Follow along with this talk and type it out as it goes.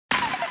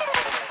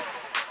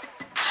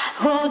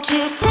Won't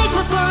you take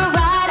me for a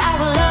ride? I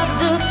will love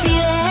the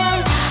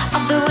feeling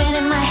of the wind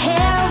in my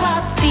hair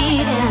while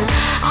speeding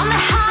on the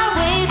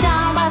highway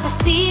down by the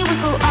sea. We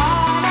go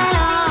on and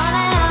on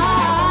and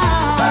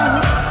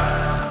on.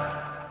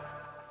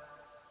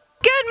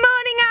 Good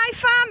morning,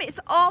 IFAM. It's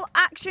all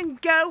action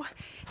go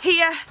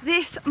here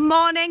this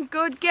morning.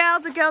 Good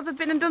girls. The girls have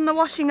been and done the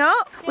washing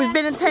up. Yeah. We've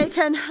been and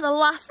taken the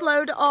last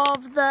load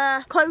of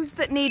the clothes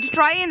that need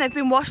drying. They've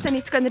been washed, they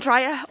need to go in the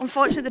dryer.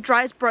 Unfortunately, the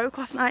dryers broke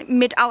last night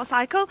mid-hour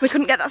cycle. We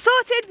couldn't get that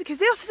sorted because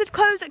the office had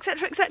closed,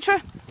 etc,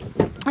 etc.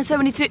 And so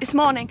we need to do it this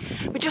morning.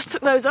 We just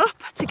took those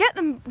up to get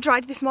them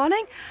dried this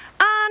morning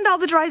and all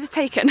the dryers are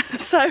taken.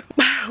 So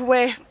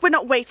we're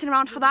not waiting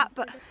around for that,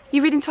 but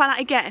you're reading Twilight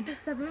again? The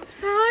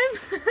 7th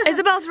time.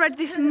 Isabel's read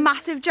this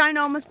massive,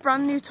 ginormous,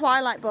 brand new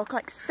Twilight book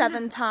like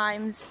 7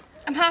 times.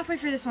 I'm halfway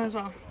through this one as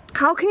well.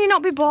 How can you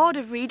not be bored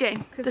of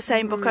reading the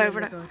same book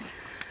over and over?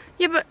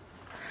 Yeah, but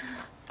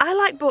I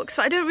like books,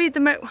 but I don't read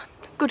them.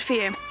 Good for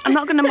you. I'm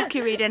not going to mock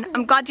you reading.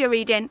 I'm glad you're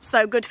reading,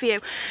 so good for you.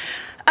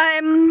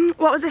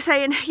 What was I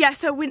saying? Yeah,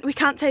 so we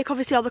can't take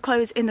obviously all the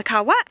clothes in the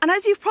car wet, and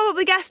as you've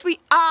probably guessed, we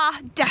are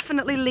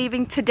definitely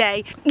leaving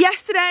today.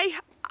 Yesterday,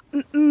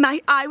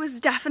 I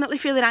was definitely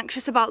feeling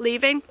anxious about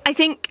leaving. I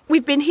think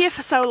we've been here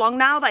for so long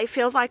now that it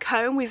feels like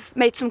home. We've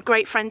made some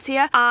great friends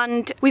here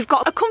and we've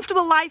got a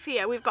comfortable life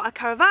here. We've got a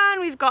caravan,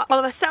 we've got all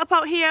of us set up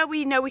out here.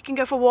 We know we can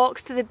go for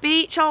walks to the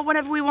beach or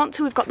whenever we want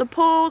to. We've got the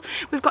pool,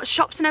 we've got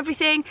shops and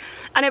everything,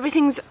 and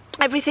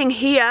everything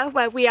here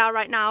where we are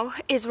right now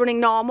is running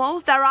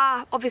normal. There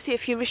are obviously a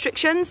few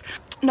restrictions,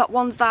 not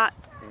ones that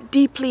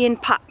deeply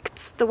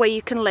impact the way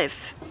you can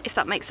live, if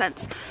that makes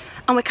sense.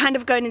 And we're kind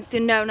of going into the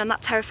unknown, and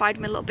that terrified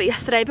me a little bit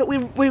yesterday, but we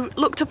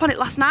looked up on it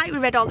last night. We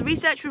read all the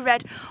research, we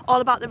read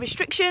all about the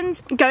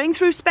restrictions going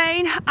through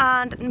Spain,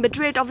 and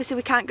Madrid, obviously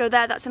we can't go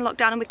there, that's in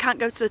lockdown, and we can't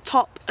go to the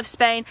top of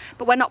Spain,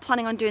 but we're not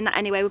planning on doing that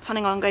anyway. We're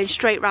planning on going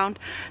straight round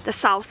the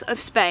south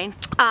of Spain.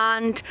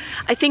 And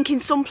I think in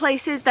some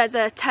places there's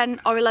a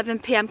 10 or 11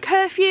 PM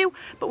curfew,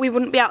 but we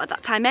wouldn't be out at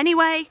that time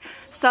anyway,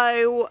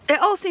 so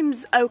it all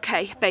seems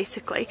okay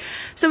basically.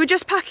 So we're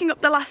just packing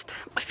up the last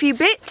few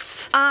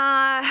bits.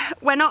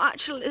 We're not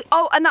actually,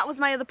 oh, and that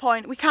was my other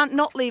point, we can't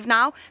not leave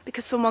now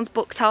because someone's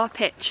booked our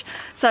pitch.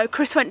 So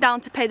Chris went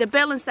down to pay the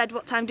bill and said,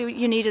 what time do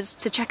you need us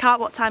to check out,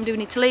 what time do we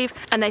need to leave?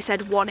 And they said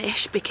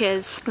 1ish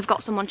because we've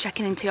got someone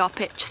checking into your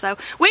pitch. So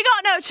we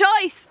got no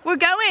choice, we're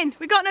going,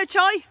 we got no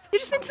choice. You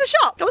just been to the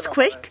shop? That was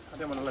quick. I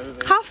didn't want to lose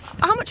it. How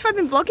much have I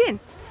been vlogging?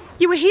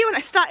 You were here when I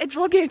started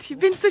vlogging.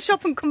 You've been to the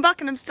shop and come back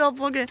and I'm still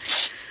vlogging.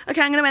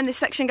 Okay, I'm going to end this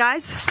section,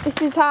 guys.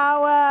 This is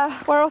how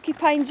we're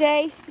occupying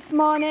Jace this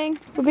morning.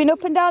 We've been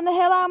up and down the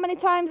hill how many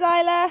times,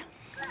 Isla?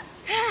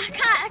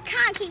 I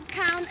can't keep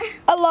count.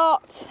 A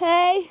lot,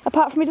 hey?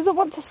 Apart from he doesn't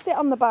want to sit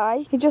on the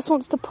bike, he just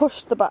wants to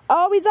push the bike.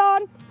 Oh, he's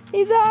on!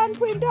 He's on!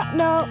 Put him down.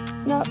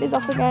 No, he's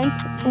off again.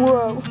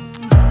 Whoa.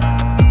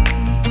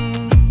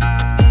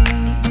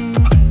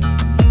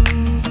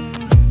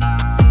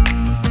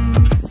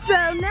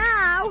 So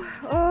now,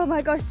 oh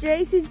my gosh,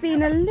 Jace has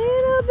been a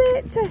little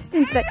bit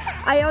testing today.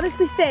 I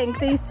honestly think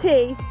these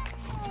teeth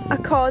are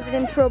causing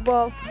him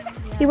trouble.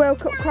 He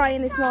woke up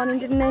crying this morning,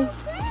 didn't he?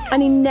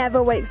 And he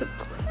never wakes up.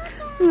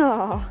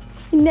 Oh,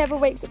 he never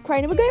wakes up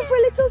crying. And we're going for a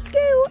little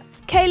scoot.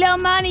 Okay, little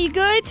man, are you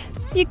good?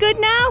 You good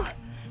now?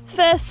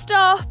 First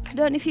stop. I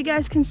don't know if you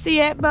guys can see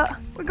it, but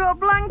we got a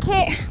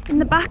blanket in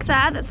the back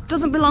there that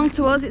doesn't belong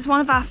to us. It's one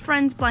of our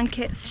friend's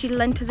blankets. She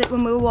lent us it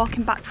when we were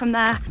walking back from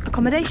their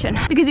accommodation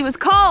because it was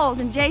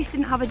cold and Jace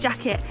didn't have a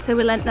jacket, so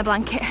we lent the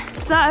blanket.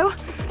 So,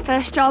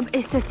 first job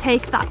is to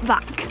take that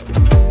back.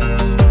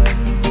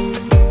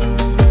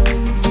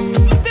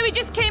 So we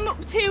just came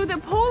up to the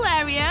pool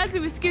area. As we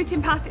were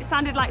scooting past, it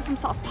sounded like some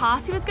sort of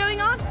party was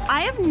going on.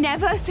 I have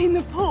never seen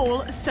the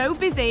pool so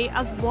busy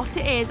as what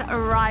it is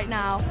right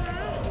now.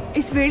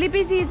 It's really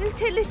busy,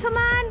 isn't it, little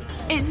man?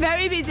 It's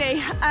very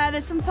busy.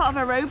 There's some sort of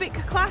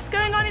aerobic class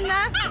going on in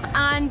there,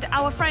 and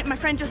my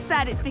friend just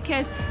said it's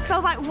because I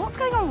was like, what's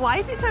going on? Why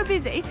is it so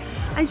busy?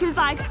 And she was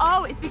like,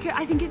 oh,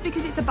 I think it's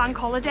because it's a bank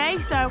holiday.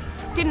 So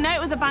didn't know it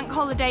was a bank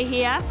holiday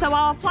here. So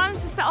our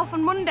plans to set off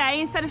on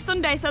Monday instead of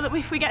Sunday, so that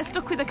if we get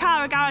stuck with the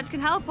car, a garage can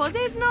help us.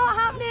 It's not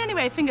happening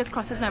anyway. Fingers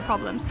crossed, there's no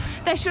problems.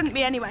 There shouldn't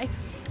be anyway.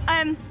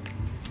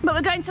 But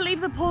we're going to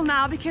leave the pool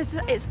now because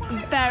it's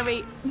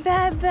very,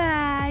 very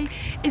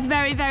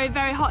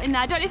hot in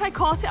there. I don't know if I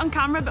caught it on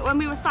camera, but when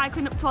we were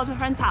cycling up towards my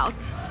friend's house,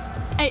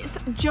 it's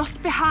just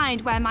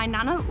behind where my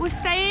Nana was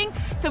staying.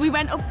 So we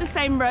went up the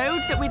same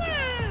road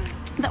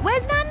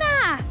where's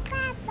Nana?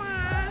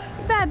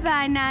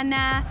 Bye-bye,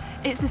 Nana.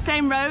 It's the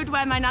same road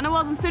where my Nana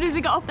was, and as soon as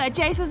we got up there,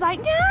 Jace was like,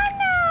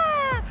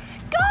 Nana,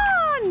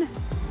 gone.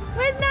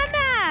 Where's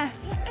Nana?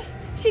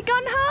 She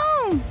gone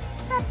home.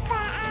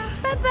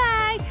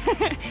 Bye-bye.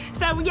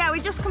 So yeah, we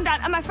just come down,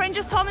 and my friend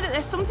just told me that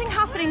there's something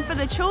happening for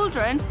the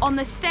children on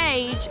the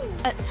stage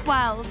at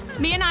 12.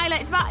 Me and Isla,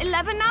 it's about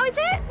 11 now, is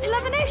it?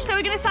 11ish? So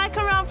we're going to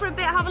cycle around for a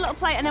bit, have a little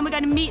play, and then we're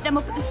going to meet them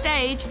up at the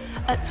stage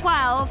at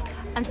 12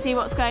 and see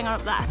what's going on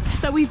up there.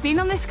 So we've been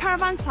on this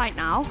caravan site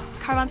now,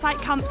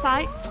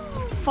 campsite,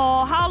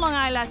 for how long,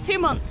 Isla? 2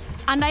 months.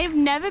 And I have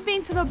never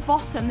been to the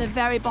bottom, the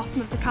very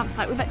bottom of the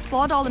campsite. We've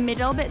explored all the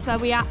middle bits where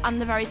we are and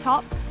the very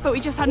top, but we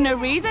just had no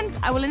reason.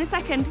 I will in a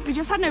second. We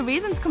just had no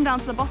reason to come down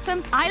to the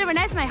bottom. Isla and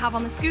Esme have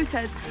on the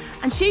scooters,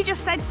 and she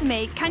just said to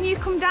me, can you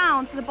come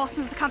down to the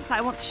bottom of the campsite?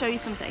 I want to show you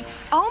something.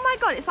 Oh my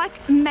God, it's like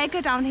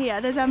mega down here.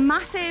 There's a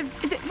massive,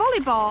 is it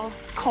volleyball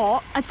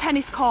court, a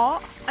tennis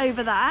court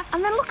over there.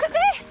 And then look at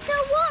this. So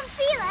what?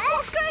 Feel it?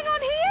 What's going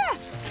on here?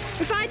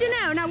 If I'd have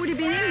known, I would have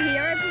been in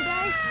here every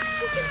day.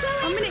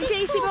 1 minute,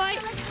 JC boy.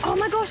 Oh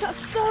my gosh, that's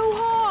so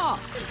hot.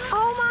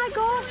 Oh my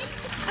gosh,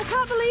 I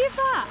can't believe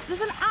that.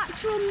 There's an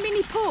actual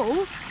mini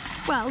pool.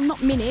 Well,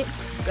 not mini,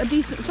 it's a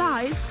decent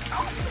size.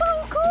 That's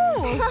so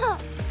cool.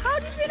 How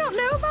did we not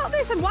know about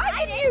this? And why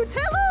didn't you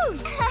tell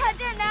us? I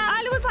don't know.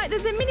 Isla was like,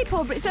 there's a mini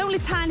pool, but it's only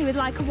tiny with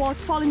like a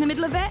waterfall in the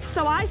middle of it.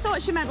 So I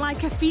thought she meant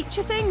like a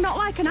feature thing, not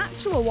like an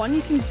actual one.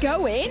 You can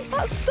go in.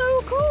 That's so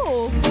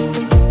cool.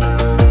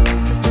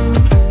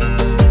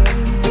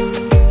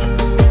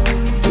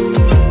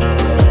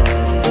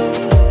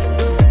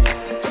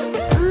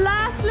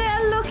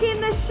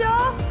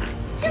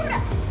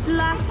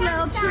 Last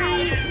little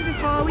treat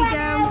before we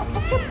go.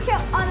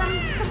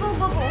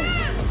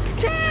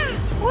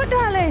 What,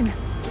 darling?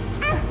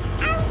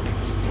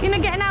 You're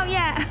not getting out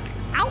yet?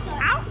 Out,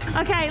 out.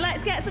 Okay,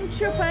 let's get some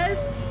chuppers.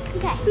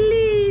 Okay.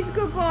 Please,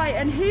 good boy.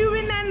 And who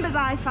remembers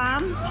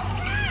IFAM?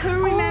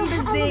 Who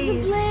remembers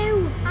these?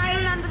 Blue. I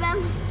remember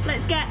them.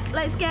 Let's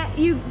get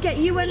you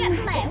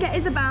and get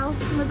Isabel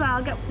some as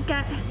well.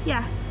 Get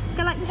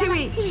like two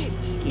each.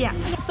 Yeah.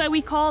 So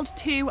we called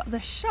to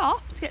the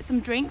shop to get some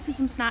drinks and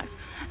some snacks,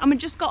 and we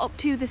just got up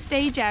to the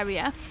stage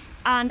area,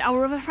 and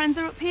our other friends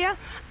are up here,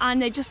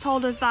 and they just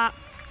told us that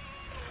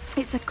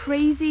it's a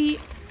crazy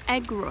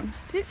egg run.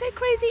 Did it say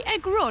crazy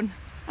egg run?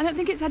 I don't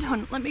think it said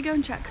hunt. Let me go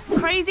and check.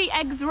 Crazy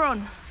eggs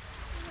run.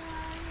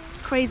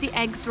 Crazy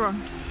eggs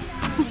run.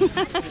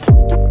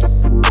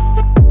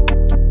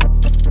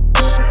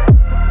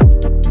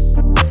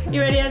 You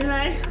ready,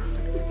 Esme?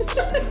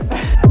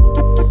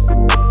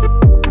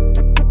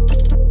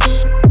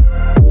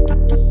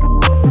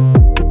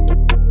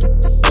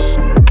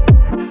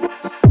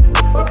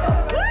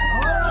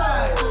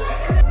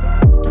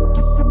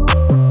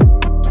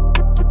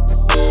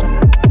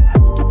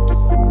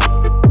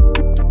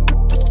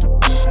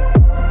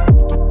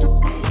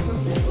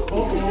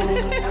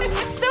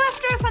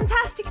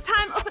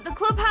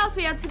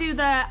 We had to do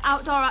the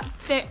outdoor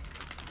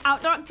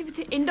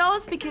activity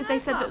indoors because they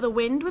said that the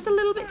wind was a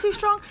little bit too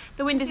strong.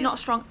 The wind is not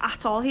strong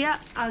at all here,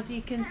 as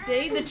you can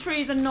see. The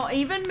trees are not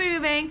even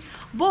moving,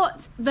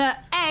 but the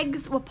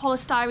eggs were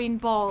polystyrene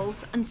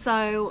balls, and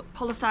so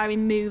polystyrene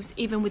moves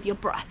even with your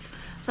breath.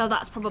 So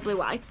that's probably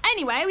why.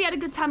 Anyway, we had a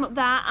good time up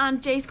there,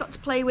 and Jace got to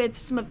play with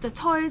some of the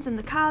toys and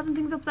the cars and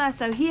things up there,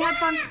 so he had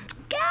fun.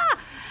 Yeah.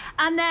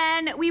 And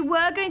then we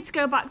were going to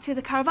go back to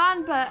the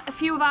caravan, but a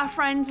few of our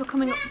friends were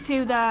coming up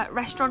to the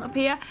restaurant up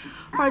here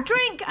for a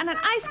drink and an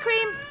ice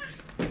cream.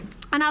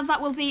 And as that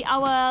will be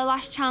our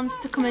last chance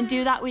to come and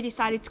do that, we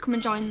decided to come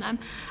and join them.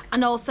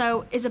 And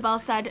also Isabel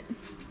said,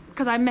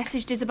 because I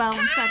messaged Isabel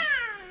and said,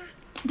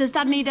 does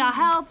Dad need our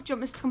help? Do you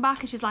want us to come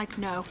back? And she's like,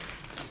 no,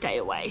 stay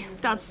away.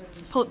 Dad's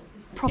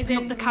propping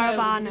up the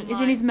caravan and is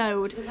in his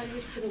mode.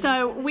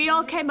 So we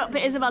all came up,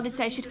 but Isabel did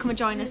say she'd come and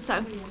join us,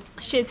 so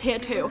she's here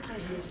too.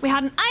 We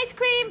had an ice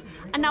cream,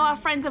 and now our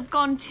friends have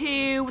gone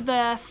to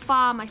the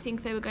farm. I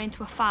think they were going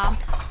to a farm.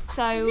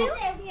 So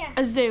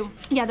a zoo.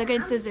 Yeah, they're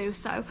going to the zoo,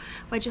 so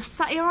we're just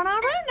sat here on our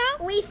own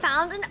now. We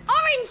found an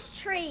orange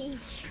tree.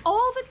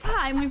 All the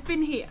time we've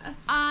been here,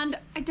 and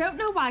I don't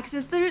know why,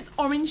 because there's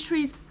orange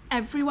trees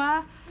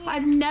everywhere, but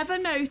I've never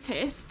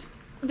noticed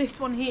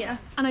this one here,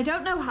 and I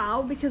don't know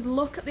how, because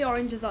look at the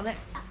oranges on it.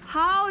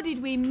 How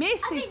did we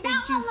miss this big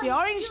juicy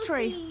orange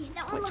tree?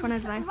 Which one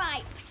is it?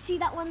 Right, see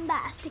that one there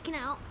sticking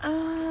out?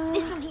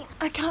 This one here.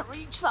 I can't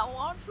reach that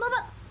one.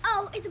 Mother,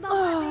 oh, Isabel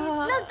might be.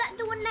 No,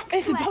 the one next to it.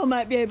 Isabel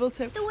might be able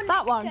to. The one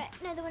that next one? to it.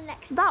 No, the one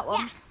next to it. That one?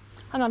 Yeah.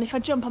 Hang on, if I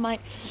jump I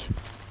might.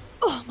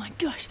 Oh my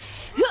gosh.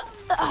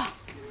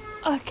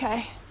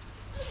 Okay. I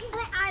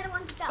think either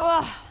one to go.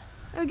 Oh,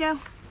 there we go.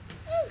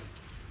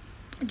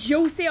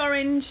 Juicy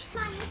orange.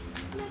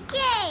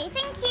 Okay,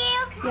 thank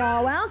you.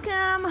 You're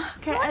welcome.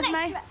 Okay, Esme.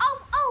 Esme.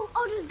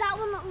 Oh, does that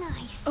one look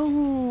nice?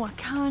 Oh, I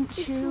can't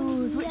This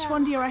choose. one, Which yeah.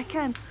 one do you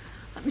reckon?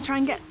 Let me try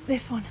and get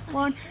this one.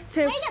 1,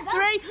 2, Wait, no,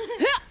 3.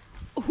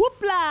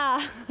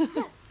 Whoopla!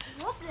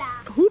 Whoopla.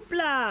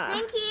 Whoopla!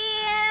 Thank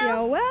you.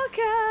 You're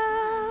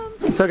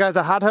welcome. So guys,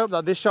 I had hoped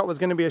that this shot was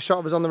going to be a shot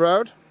of us on the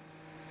road,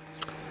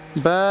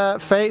 but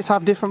fates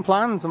have different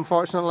plans,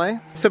 unfortunately.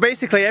 So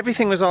basically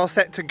everything was all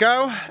set to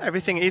go,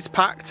 everything is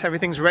packed,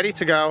 everything's ready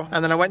to go,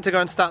 and then I went to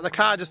go and start the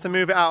car just to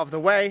move it out of the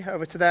way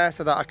over to there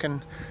so that I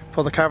can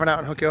pull the caravan out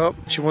and hook it up.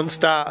 She wouldn't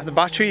start. The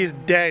battery is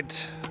dead.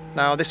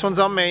 Now this one's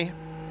on me.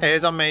 It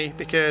is on me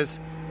because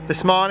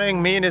this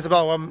morning me and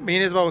Isabel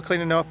were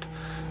cleaning up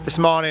this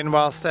morning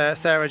whilst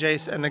Sarah,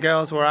 Jace and the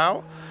girls were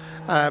out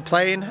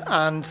playing,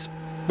 and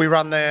we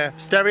ran the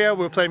stereo,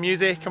 we were playing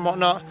music and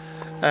whatnot,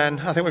 and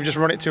I think we've just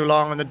run it too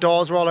long, and the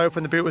doors were all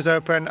open, the boot was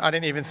open. I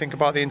didn't even think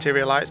about the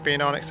interior lights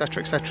being on,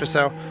 etc, etc.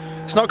 So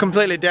it's not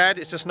completely dead,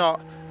 it's just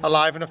not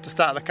alive enough to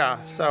start the car.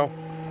 So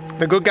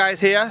the good guys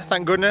here,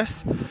 thank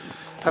goodness,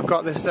 have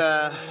got this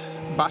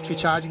battery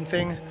charging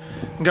thing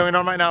going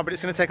on right now, but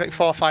it's going to take like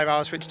 4 or 5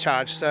 hours for it to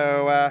charge,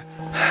 so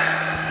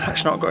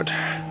that's not good.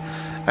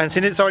 And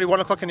since it's already 1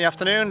 o'clock in the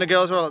afternoon, the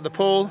girls are all at the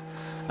pool,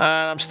 and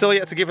I'm still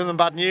yet to give them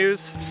bad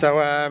news, so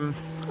I'm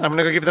going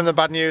to go give them the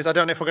bad news. I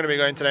don't know if we're going to be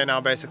going today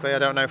now, basically. I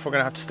don't know if we're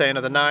going to have to stay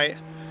another night,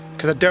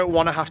 because I don't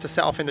want to have to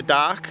set off in the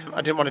dark.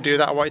 I didn't want to do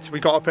that. We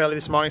got up early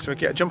this morning so we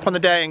could jump on the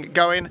day and get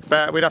going,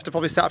 but we'd have to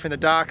probably set off in the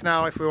dark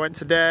now if we went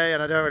today,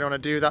 and I don't really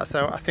want to do that,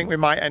 so I think we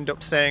might end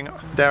up staying,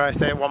 dare I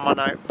say it, 1 more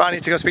night. But I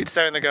need to go speak to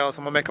Sarah and the girls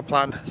and we'll make a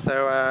plan,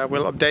 so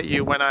we'll update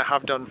you when I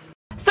have done.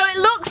 So it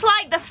looks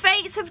like the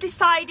Fates have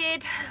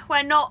decided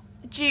we're not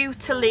due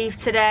to leave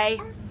today.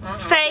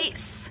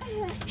 Fates,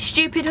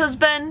 stupid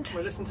husband.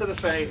 Well, listen to the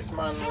Fates,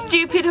 man.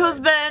 Stupid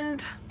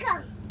husband.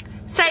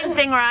 Same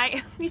thing,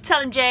 right? You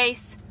tell him,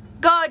 Jace.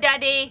 Go,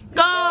 Daddy.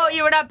 Go.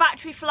 You're in our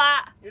battery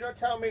flat. You don't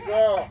tell me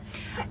go.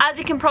 As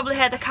you can probably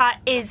hear, the car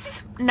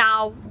is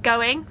now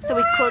going, so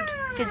we could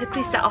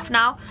physically set off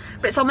now.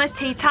 But it's almost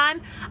tea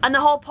time, and the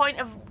whole point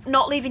of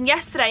not leaving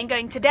yesterday and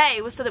going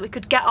today was so that we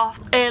could get off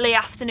early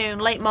afternoon,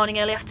 late morning,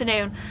 early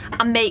afternoon,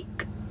 and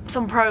make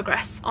some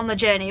progress on the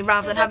journey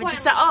rather than having to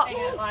set up.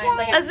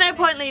 There's no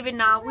point leaving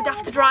now. We'd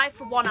have to drive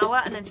for 1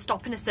 hour and then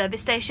stop in a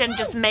service station.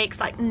 Just makes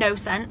like no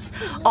sense.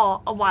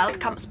 Or a wild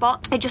camp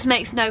spot. It just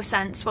makes no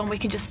sense when we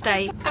can just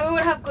stay. And we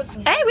would have good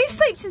sleep. Hey, we've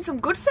slept in some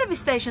good service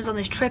stations on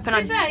this trip,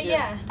 and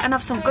and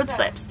have some good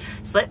sleeps.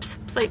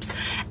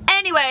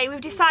 Anyway,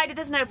 we've decided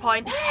there's no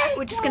point.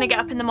 We're just gonna get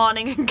up in the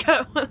morning and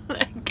go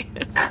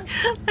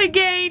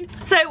again.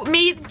 So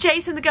me,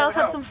 Jace, and the girls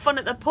had some fun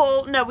at the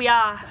pool. No, we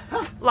are.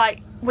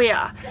 Like, we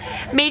are.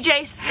 Me,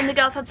 Jace, and the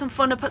girls had some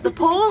fun up at the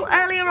pool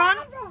earlier on.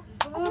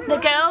 The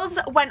girls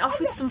went off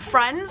with some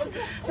friends.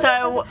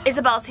 So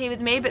Isabelle's here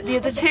with me, but the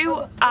other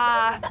two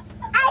are...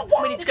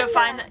 We need to go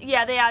find...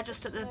 Yeah, they are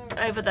just at the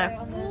over the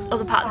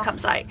other part of the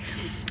campsite.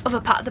 Other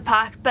part of the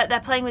park. But they're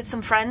playing with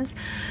some friends.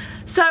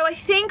 So I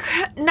think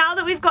now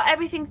that we've got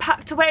everything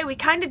packed away, we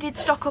kind of did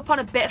stock up on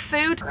a bit of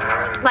food.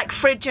 Like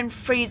fridge and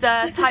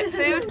freezer type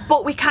food.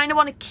 But we kind of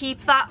want to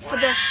keep that for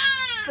the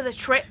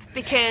trip,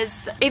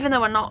 because even though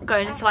we're not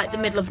going into like the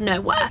middle of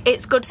nowhere,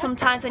 it's good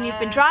sometimes when you've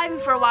been driving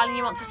for a while and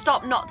you want to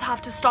stop, not to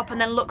have to stop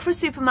and then look for a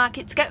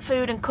supermarket to get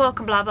food and cook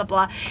and blah blah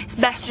blah. It's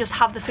best to just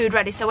have the food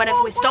ready, so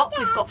whenever we stop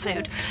we've got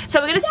food. So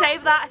we're going to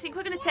save that. I think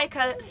we're going to take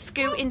a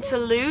scoot into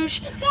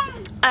Luge.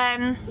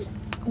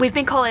 We've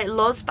been calling it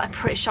Luz, but I'm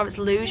pretty sure it's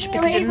Luge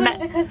because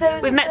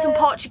we've met some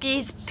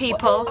Portuguese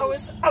people.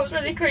 I was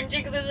really cringy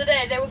because the other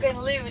day they were going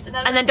Luz,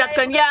 and then Dad's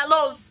going, yeah,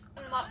 Luz.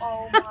 Like,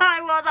 oh I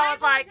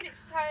was like,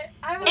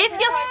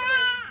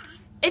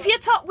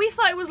 we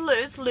thought it was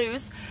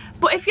lose,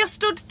 but if you're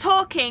stood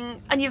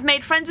talking and you've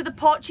made friends with a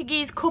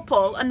Portuguese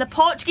couple and the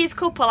Portuguese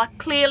couple are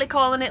clearly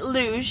calling it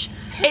luge,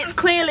 it's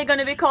clearly going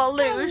to be called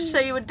luge, so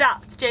you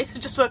adapt.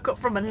 Jason just woke up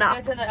from a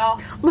nap. Turn it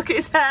off. Look at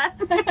his hair.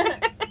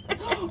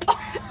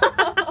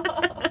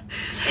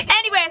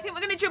 Anyway, I think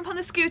we're going to jump on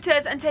the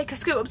scooters and take a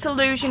scoot up to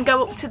Luge and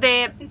go up to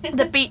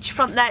the beach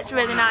front there. It's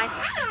really nice.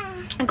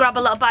 And grab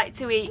a little bite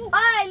to eat.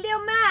 Oi,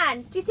 little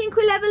man, do you think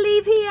we'll ever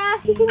leave here?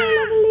 Do you think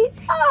we'll ever leave?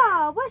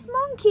 Oh, what's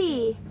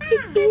Monkey?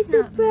 It's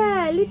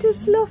Isabelle, little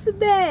sloughy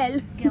bell.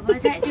 Yeah, what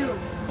does that do?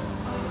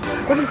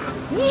 What is...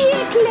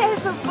 Yeah,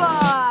 clever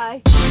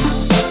boy.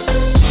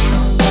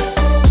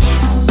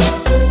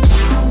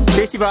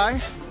 JC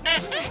boy,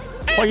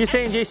 what are you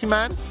saying, JC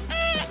man?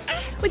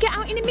 We get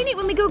out in a minute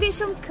when we go get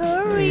some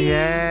curry.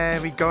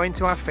 Yeah, we go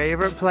into our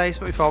favourite place,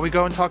 but before we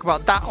go and talk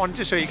about that, I wanted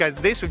to show you guys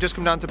this. We've just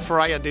come down to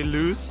Praia de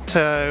Luz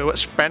to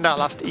spend our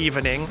last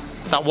evening.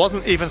 That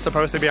wasn't even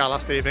supposed to be our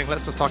last evening.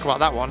 Let's just talk about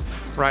that one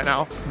right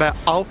now. But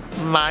oh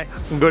my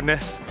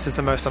goodness, this is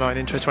the most annoying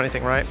intro to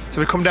anything, right? So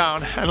we come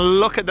down and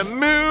look at the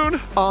moon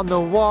on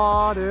the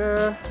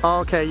water.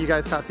 Okay, you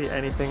guys can't see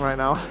anything right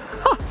now.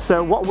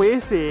 So what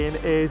we're seeing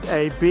is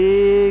a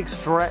big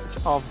stretch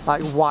of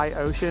like white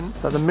ocean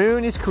that the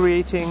moon is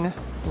creating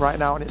right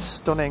now, and it's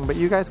stunning. But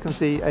you guys can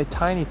see a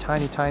tiny,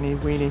 tiny, tiny,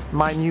 weeny,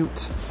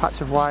 minute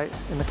patch of white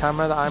in the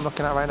camera that I'm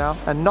looking at right now,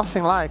 and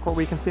nothing like what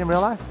we can see in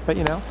real life. But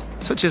you know,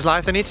 such is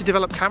life. They need to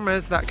develop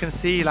cameras that can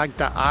see like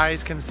the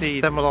eyes can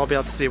see. Then we'll all be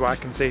able to see what I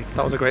can see.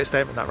 That was a great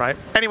statement, that, right?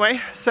 Anyway,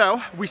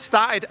 so we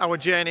started our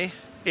journey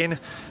in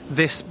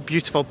this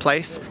beautiful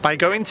place by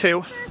going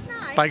to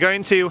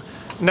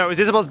no, it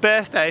was Isabel's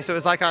birthday, so it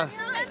was like our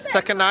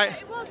second night.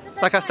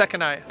 It's like our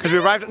second night, because we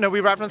arrived on the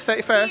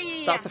 31st.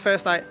 Yeah. That's the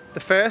first night. The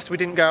first we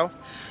didn't go.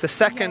 The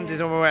second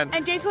is when we went.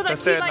 And Jace wore that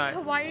cute like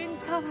Hawaiian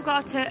top. I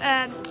got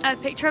a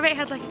picture of it. It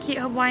had like a cute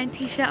Hawaiian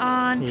t-shirt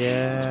on.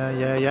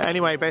 Yeah.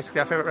 Anyway,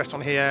 basically our favourite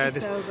restaurant here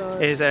It's so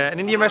good. is an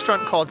Indian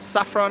restaurant called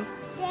Saffron.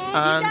 You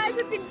guys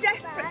have been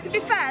desperate. To be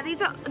fair,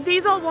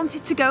 these all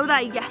wanted to go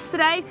there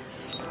yesterday,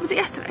 Was it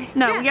yesterday?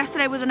 No, Yeah.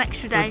 yesterday was an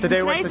extra day. The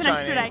day we went to Today's the an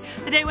extra Chinese.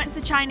 day. The day we went to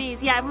the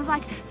Chinese. Yeah, everyone was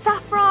like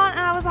saffron, and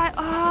I was like,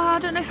 oh, I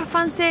don't know if I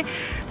fancy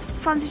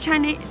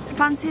Chinese,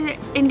 fancy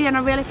Indian. I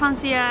really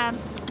fancy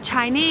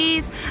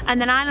Chinese.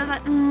 And then I was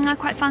like, I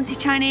quite fancy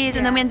Chinese.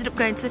 And then we ended up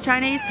going to the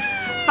Chinese.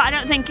 But I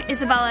don't think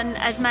Isabelle and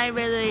Esme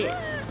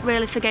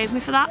really forgave me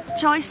for that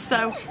choice.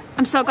 So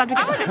I'm so glad we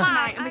get to sit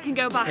tonight and we can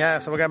go back. Yeah,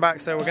 so we're going back.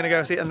 So we're going to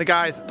go see, and the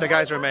guys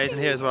are amazing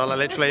here as well. Like,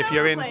 literally, if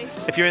you're in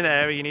the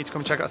area, you need to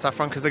come check out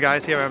Saffron because the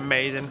guys here are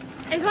amazing.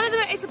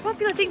 It's a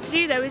popular thing to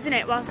do though, isn't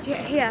it? Whilst you're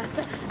here,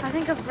 so I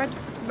think I've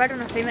read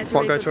on a thing that's a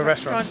What, really go good to a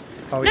restaurant?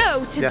 Oh, No,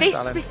 yes. to Yes, this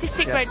darling.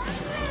 specific Yes.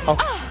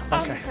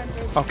 Okay.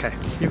 Okay.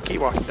 You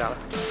keep walking, darling.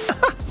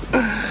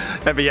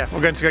 But yeah,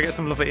 we're going to go get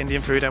some lovely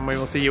Indian food, and we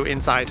will see you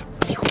inside.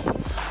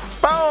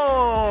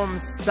 Boom!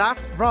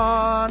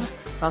 Saffron.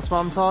 That's what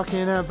I'm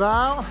talking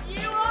about.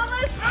 You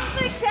almost dropped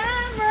the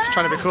camera. Just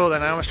trying to be cool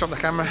then. I almost dropped the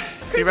camera.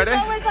 You ready?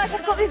 It's always like,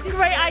 I've got this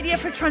great idea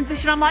for a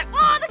transition. I'm like,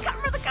 oh, the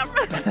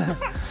camera.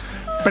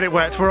 But it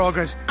worked. We're all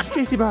good.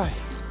 JC boy,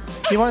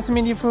 you want some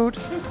Indian food?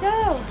 Let's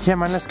go. Yeah,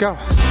 man, let's go.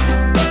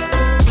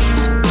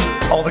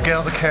 All the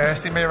girls are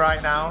cursing me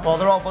right now. Well,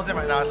 they're all buzzing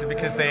right now actually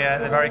because the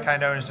very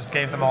kind owners just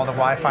gave them all the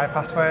Wi-Fi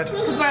password.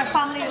 Because we're a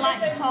family who like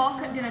to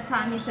talk at dinner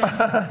time, you see.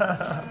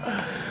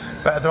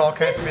 But they're all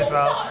cursing me as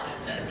well.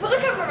 Put the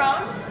camera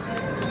around.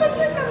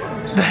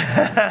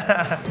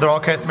 They're all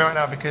cursing me right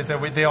now because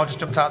they all just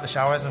jumped out of the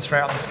showers and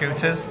straight on the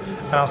scooters.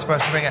 And I was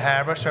supposed to bring a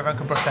hairbrush so everyone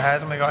could brush their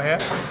hairs when we got here.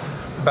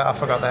 But I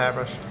forgot the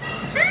hairbrush.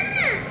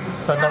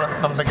 So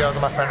none of the girls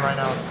are my friend right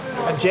now.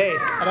 And Jace,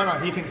 I don't know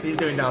what he thinks he's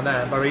doing down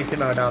there.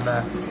 Marissimo down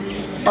there.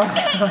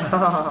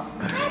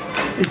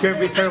 He's going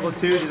for his terrible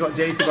twos is what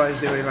JC Boy is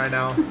doing right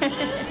now.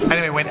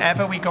 Anyway,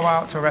 whenever we go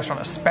out to a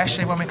restaurant,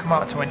 especially when we come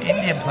out to an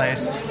Indian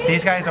place,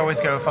 these guys always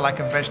go for like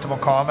a vegetable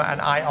korma, and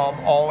I am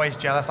always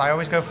jealous. I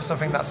always go for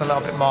something that's a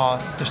little bit more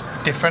just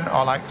different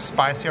or like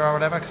spicier or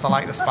whatever because I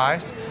like the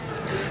spice.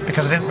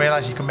 Because I didn't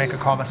realise you can make a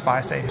korma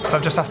spicy. So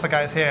I've just asked the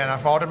guys here and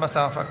I've ordered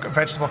myself a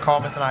vegetable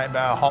korma tonight,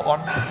 but a hot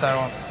one. So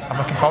I'm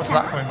looking forward to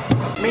that coming.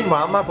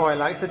 Meanwhile, my boy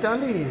likes the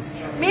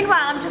dollies. Meanwhile,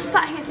 I'm just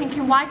sat here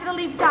thinking, why did I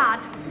leave Dad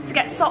to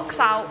get socks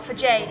out for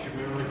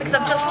Jace? Because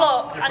I've just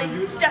looked and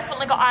he's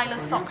definitely got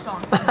Isla's socks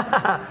on.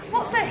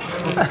 What's this?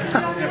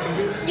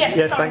 Yes,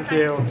 sorry, thank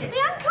you. The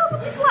ankle's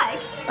up his leg.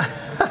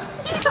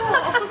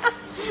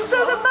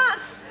 So the man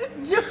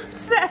just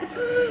said,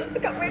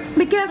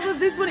 be careful of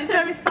this one, it's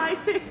very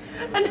spicy.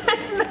 And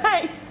Esme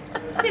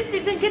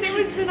Thinking it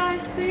was the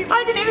nice soup.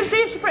 I didn't even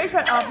see her, she pretty much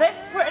went, oh this,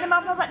 put it in her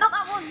mouth, and I was like, not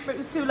that one. But it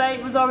was too late,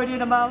 it was already in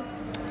her mouth.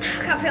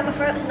 I can't feel my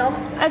throat, it's numb.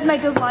 Esme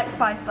does like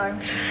spice though.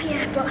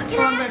 Yeah, but I'm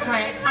going to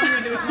try it. I'm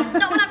going to do it.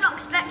 not when I'm not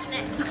expecting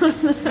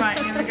it. Right,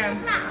 here we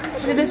go.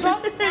 Is it this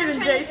one? Even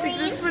Jace thinks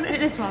this Is one. it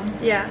this one?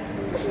 Yeah.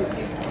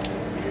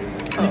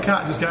 You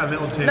can't just get a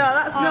little too. No,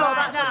 that's Oh, no,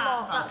 that's a that.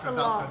 lot. That's That's a good,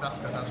 lot. that's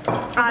good, that's good,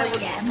 that's good. I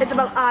would. It's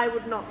about I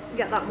would not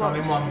get that Only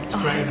much.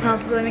 one. It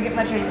smells good. Let me get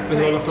my drink.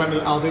 Look,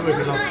 I'll do it with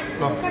you. Look,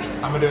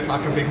 I'm gonna do it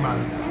like a big man.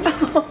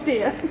 Oh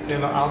dear, See,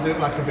 look, I'll do it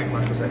like a big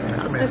man.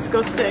 that's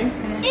disgusting. Ew,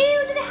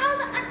 how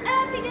on earth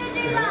are you going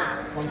to do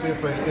that? 1, 2,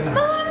 3. In there.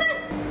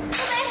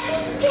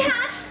 He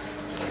had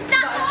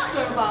that much.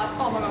 So bad.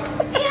 Oh my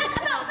god. He had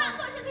about that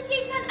much as a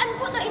juice and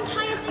put the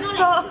entire thing on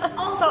it.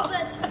 All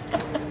covered.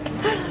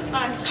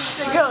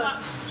 Good.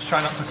 Just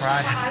try not to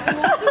cry.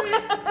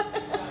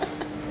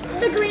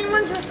 The green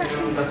one's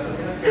refreshing.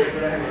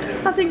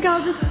 I think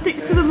I'll just stick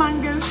to the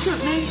mango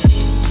chutney.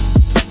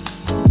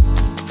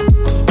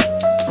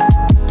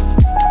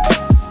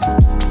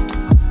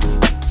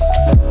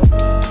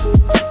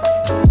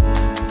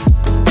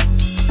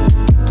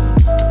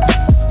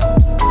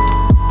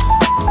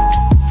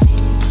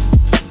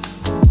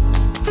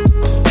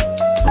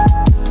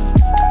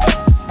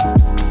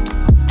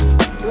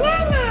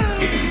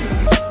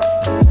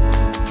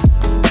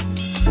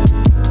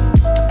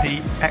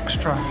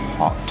 Extra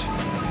hot.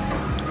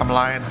 I'm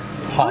lying.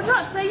 Hot. What did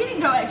I say? You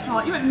didn't go extra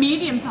hot. You went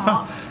medium to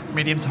hot.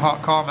 Medium to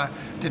hot korma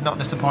did not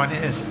disappoint.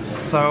 It is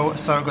so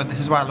good. This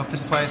is why I love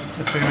this place.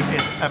 The food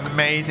is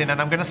amazing, and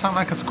I'm gonna sound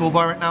like a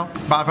schoolboy right now,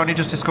 but I've only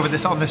just discovered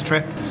this on this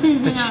trip.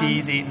 The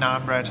cheesy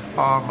naan bread.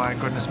 Oh my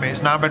goodness me!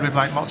 It's naan bread with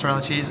like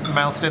mozzarella cheese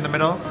melted in the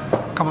middle.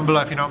 Comment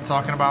below if you know what I'm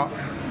talking about.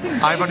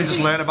 I've only just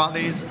learned about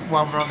these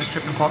while we're on this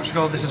trip in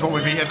Portugal. This is what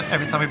we've eaten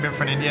every time we've been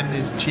for an Indian.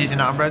 These cheesy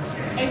naan breads.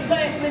 It's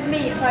like, with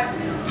me, it's like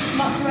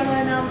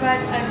mozzarella naan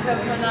bread and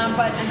coconut naan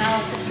bread, and now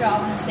for sure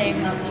I'm gonna save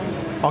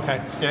nothing. Okay.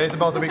 Yeah,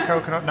 Isabelle's a big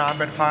coconut naan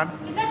bread fan.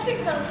 That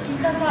thinks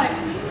that's like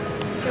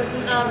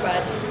coconut naan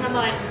bread, and I'm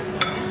like,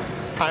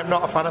 I'm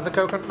not a fan of the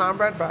coconut naan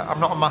bread, but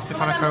I'm not a massive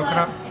fan of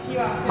coconut. if you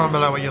are. Comment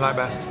below what you like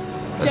best.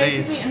 But Jace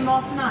these. is eating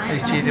more tonight.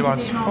 These than cheesy he's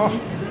ones. eating all Oh.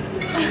 week.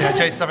 Yeah,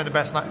 Jace's having the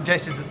best night.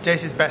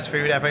 Jace's best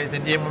food ever is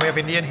Indian. When we have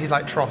Indian, he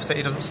like troughs it.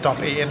 He doesn't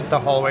stop eating the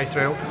whole way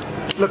through.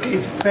 Look at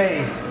his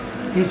face.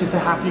 He's just a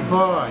happy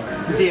boy.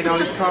 He's eating all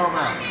his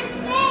korma.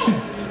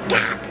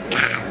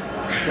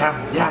 Yum,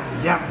 yum,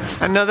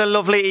 Yeah. Another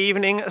lovely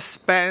evening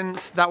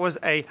spent. That was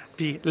a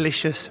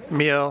delicious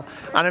meal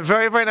and a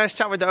very, very nice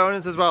chat with the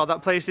owners as well.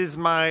 That place is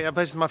my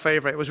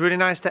favourite. It was really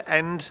nice to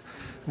end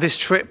this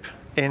trip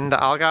in the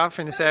Algarve,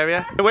 in this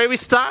area. The way we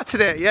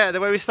started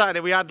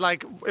it, we had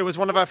like, it was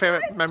one of our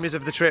favourite memories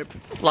of the trip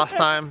last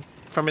time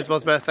from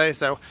Isabelle's birthday,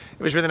 so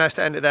it was really nice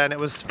to end it there, and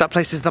that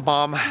place is the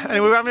bomb.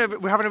 And we're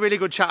having a really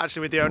good chat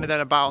actually with the owner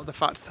then about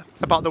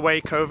the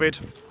way COVID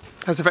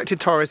has affected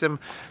tourism,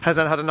 has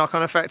then had a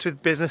knock-on effect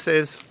with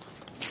businesses.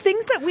 It's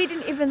things that we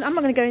didn't even, I'm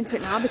not going to go into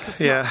it now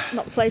because it's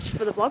not the place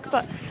for the vlog,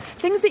 but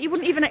things that you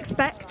wouldn't even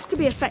expect to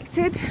be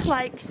affected,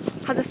 like,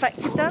 has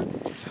affected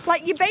them.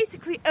 Like, you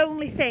basically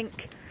only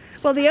think,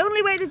 well, the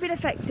only way they've been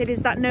affected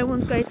is that no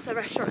one's going to the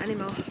restaurant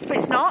anymore. But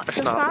it's not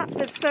just that.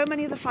 There's so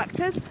many other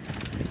factors.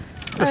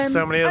 There's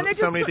so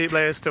many deep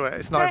layers to it.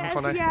 It's not even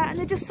funny. Yeah, and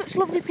they're just such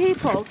lovely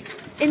people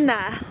in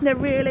there. They're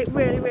really,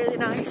 really, really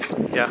nice.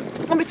 Yeah.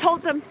 And we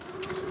told them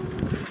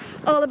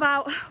all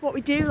about what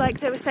we do. Like,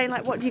 they were saying,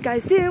 like, what do you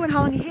guys do and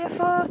how long are you here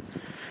for?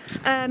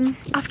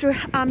 After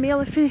our meal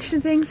had finished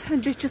and things,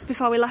 and just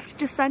before we left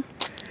just then.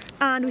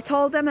 And we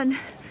told them, and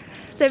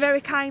they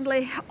very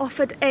kindly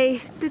offered a,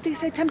 did they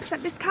say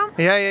 10% discount?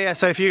 Yeah.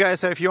 So if you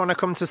want to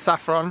come to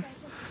Saffron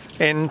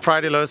in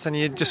Pride and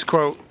you just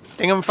quote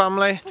Ingham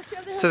Family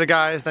to the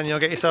guys, then you'll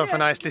get yourself a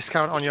nice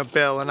discount on your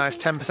bill, a nice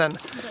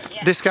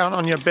 10% discount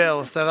on your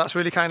bill. So that's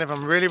really kind of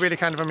them, really, really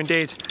kind of them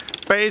indeed.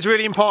 But it is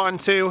really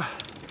important to,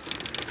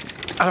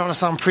 I don't want to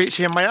sound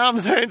preachy and my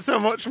arms hurt so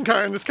much from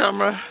carrying this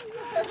camera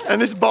and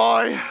this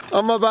boy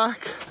on my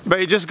back.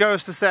 But it just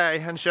goes to say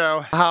and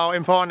show how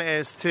important it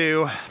is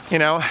to, you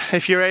know,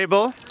 if you're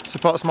able,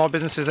 support small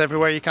businesses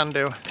everywhere you can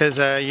do, because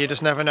you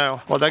just never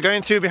know what they're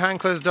going through behind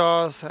closed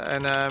doors,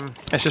 and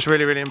it's just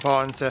really, really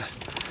important to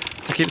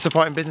keep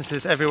supporting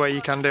businesses everywhere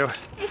you can do.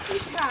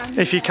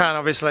 If you can,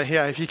 obviously,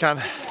 yeah, if you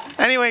can.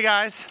 Anyway,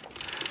 guys,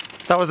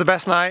 that was the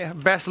best night,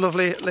 best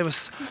lovely, it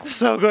was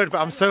so good,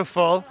 but I'm so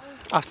full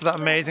after that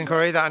amazing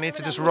curry that I need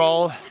to just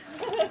roll.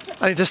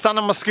 I need to stand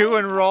on my scooter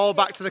and roll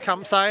back to the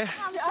campsite.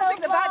 I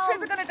think the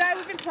batteries are going to die.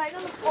 We've been playing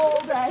on them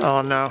all day.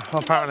 Oh no,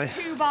 apparently.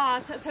 2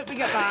 bars, let's hope we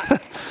get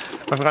back.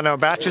 We've got no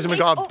batteries and we've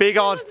got a big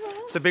odd,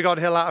 it's a big odd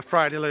hill out of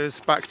Pride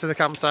back to the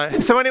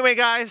campsite. So anyway,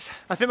 guys,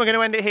 I think we're going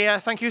to end it here.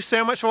 Thank you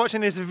so much for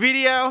watching this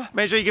video.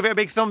 Make sure you give it a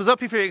big thumbs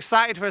up if you're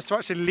excited for us to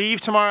actually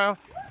leave tomorrow.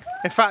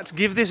 In fact,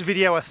 give this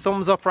video a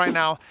thumbs up right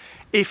now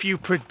if you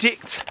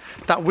predict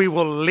that we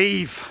will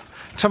leave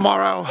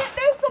tomorrow.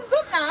 No thumbs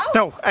up now?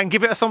 No, and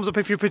give it a thumbs up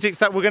if you predict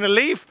that we're going to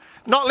leave,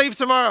 not leave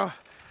tomorrow.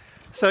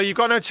 So you've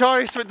got no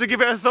choice but to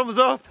give it a thumbs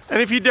up.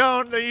 And if you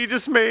don't, then you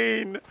just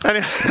mean.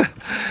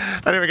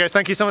 Anyway guys,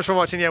 thank you so much for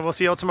watching. Yeah, we'll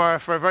see you all tomorrow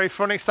for a very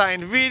fun,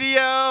 exciting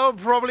video.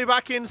 Probably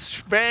back in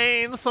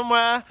Spain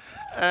somewhere.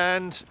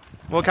 And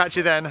we'll catch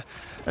you then.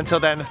 Until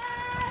then,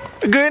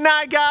 good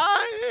night,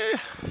 guys.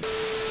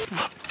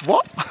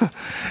 What?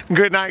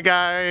 Good night,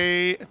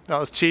 guy. That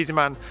was cheesy,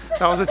 man.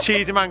 That was a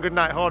cheesy, man. Good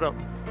night. Hold up.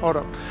 Hold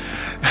up.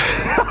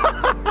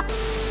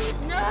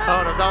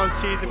 Hold up. That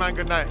was cheesy, man.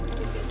 Good night.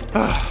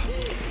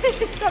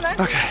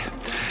 Okay.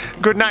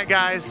 Good night,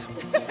 guys.